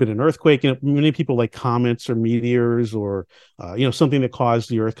 It could have been an earthquake. Many people like comets or meteors or something that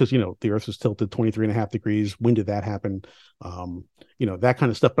caused the Earth, because the Earth was tilted 23.5 degrees. When did that happen? That kind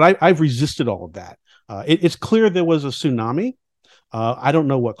of stuff. But I've resisted all of that. It's clear there was a tsunami. I don't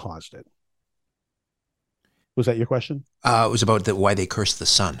know what caused it. Was that your question? It was about why they cursed the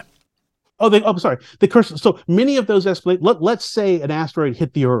sun. I'm sorry. The curse. So many of those let's say an asteroid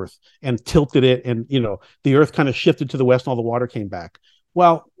hit the Earth and tilted it, and the Earth kind of shifted to the west, and all the water came back.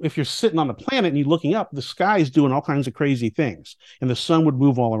 Well, if you're sitting on the planet and you're looking up, the sky is doing all kinds of crazy things, and the sun would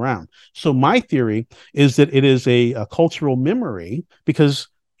move all around. So my theory is that it is a cultural memory, because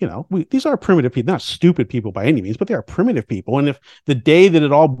these are primitive people, not stupid people by any means, but they are primitive people. And if the day that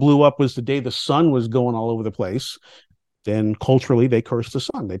it all blew up was the day the sun was going all over the place, then culturally they curse the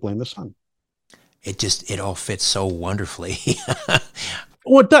sun. They blame the sun. It all fits so wonderfully.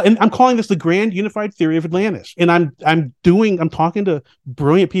 Well, it does. And I'm calling this the Grand Unified Theory of Atlantis. And I'm talking to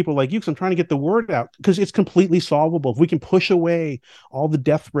brilliant people like you because I'm trying to get the word out because it's completely solvable. If we can push away all the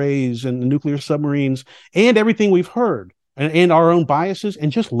death rays and the nuclear submarines and everything we've heard and our own biases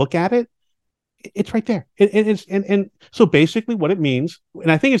and just look at it, it's right there. And so basically what it means,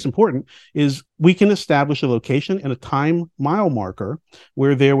 and I think it's important, is we can establish a location and a time mile marker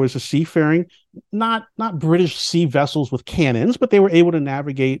where there was a seafaring, not British sea vessels with cannons, but they were able to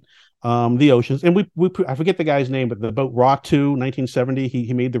navigate the oceans. And I forget the guy's name, but the boat Ra 2, 1970,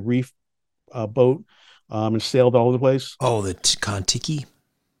 he made the reef boat and sailed all over the place. Oh, the Kon-Tiki?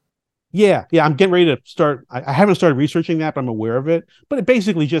 Yeah. I'm getting ready to start. I haven't started researching that, but I'm aware of it. But it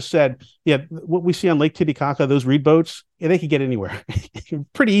basically just said, what we see on Lake Titicaca, those reed boats, they could get anywhere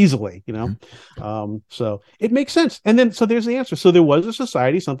pretty easily, So it makes sense. And then, so there's the answer. So there was a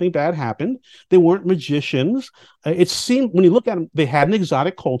society, something bad happened. They weren't magicians. It seemed, when you look at them, they had an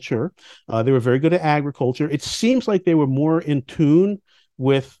exotic culture. They were very good at agriculture. It seems like they were more in tune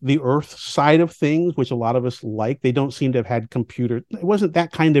with the earth side of things, which a lot of us like. They don't seem to have had computers. It wasn't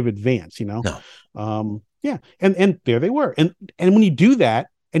that kind of advance, No. And there they were. And when you do that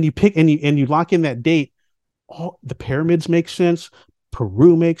and you pick and you lock in that date, the pyramids make sense.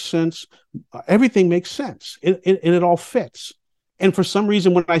 Peru makes sense. Everything makes sense. And it all fits. And for some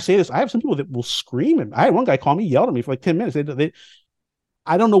reason, when I say this, I have some people that will scream. And I had one guy call me, yelled at me for like 10 minutes.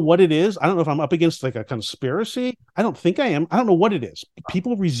 I don't know what it is. I don't know if I'm up against like a conspiracy. I don't think I am. I don't know what it is.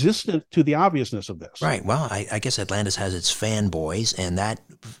 People resistant to the obviousness of this. Right. Well, I guess Atlantis has its fanboys, and that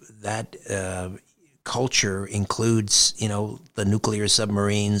culture includes, the nuclear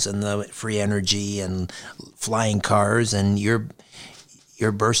submarines and the free energy and flying cars, and you're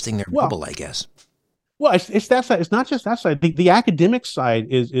bursting their bubble, I guess. Well, it's that side. It's not just that side. The academic side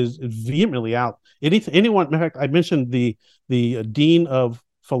is vehemently out. Anyone, in fact, I mentioned the dean of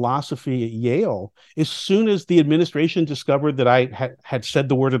philosophy at Yale. As soon as the administration discovered that I had said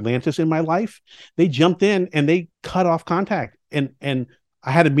the word Atlantis in my life, they jumped in and they cut off contact. And I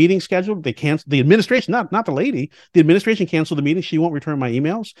had a meeting scheduled. They canceled the administration, not the lady. The administration canceled the meeting. She won't return my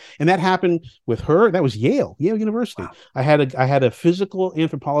emails, and that happened with her. That was Yale University. Wow. I had a physical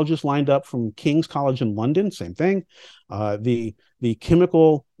anthropologist lined up from King's College in London. Same thing. The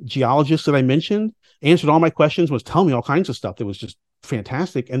chemical geologist that I mentioned answered all my questions, was telling me all kinds of stuff that was just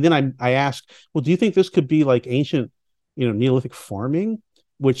fantastic. And then I asked, well, do you think this could be like ancient, Neolithic farming,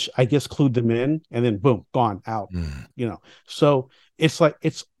 which I guess clued them in, and then boom, gone out. So it's like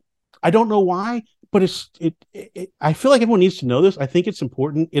I don't know why, but I feel like everyone needs to know this. I think it's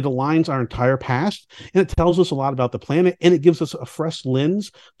important. It aligns our entire past, and it tells us a lot about the planet, and it gives us a fresh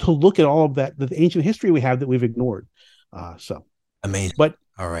lens to look at all of that, the ancient history we have that we've ignored. So amazing. But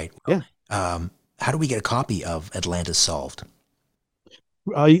all right, well, how do we get a copy of Atlantis Solved?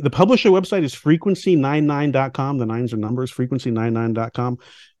 The publisher website is frequency99.com. The 9s are numbers, frequency99.com.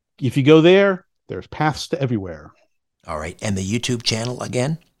 If you go there, there's paths to everywhere. All right. And the YouTube channel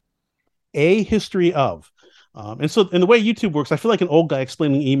again? A History of. And the way YouTube works, I feel like an old guy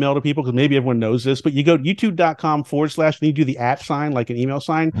explaining email to people because maybe everyone knows this, but you go youtube.com/ and you do the @ sign, like an email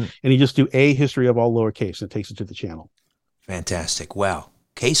sign, and you just do A History of all lowercase, and it takes it to the channel. Fantastic. Well,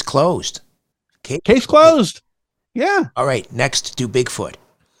 case closed. Case closed. Yeah. All right. Next, do Bigfoot.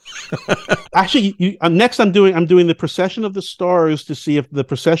 Actually, next I'm doing the precession of the stars to see if the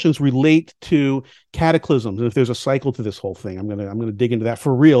precessions relate to cataclysms and if there's a cycle to this whole thing. I'm gonna dig into that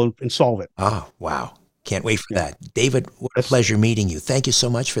for real and solve it. Oh, wow. Can't wait for that. David, what a pleasure meeting you. Thank you so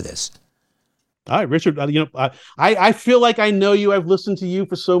much for this. All right, Richard, I feel like I know you. I've listened to you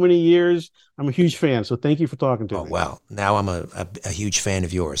for so many years. I'm a huge fan, so thank you for talking to me. Oh, well, now I'm a huge fan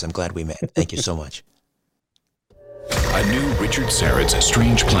of yours. I'm glad we met. Thank you so much. A new Richard Syrett's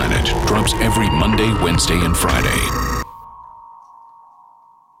Strange Planet drops every Monday, Wednesday, and Friday.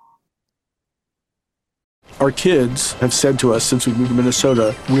 Our kids have said to us since we moved to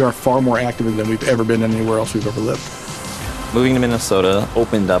Minnesota, we are far more active than we've ever been anywhere else we've ever lived. Moving to Minnesota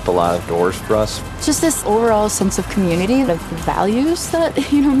opened up a lot of doors for us. Just this overall sense of community, the values that,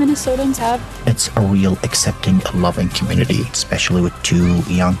 Minnesotans have. It's a real accepting, loving community, especially with 2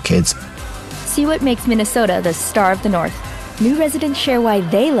 young kids. See what makes Minnesota the star of the North. New residents share why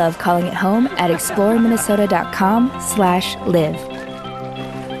they love calling it home at exploreminnesota.com/live.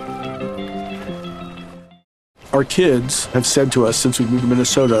 Our kids have said to us since we moved to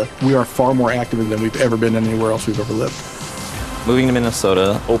Minnesota, we are far more active than we've ever been anywhere else we've ever lived. Moving to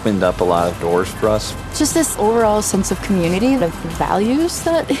Minnesota opened up a lot of doors for us. Just this overall sense of community, the values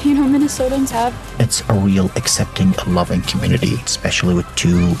that, Minnesotans have. It's a real accepting, loving community, especially with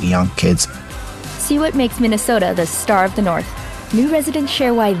 2 young kids. See what makes Minnesota the star of the North. New residents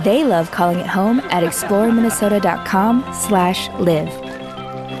share why they love calling it home at exploreminnesota.com/live.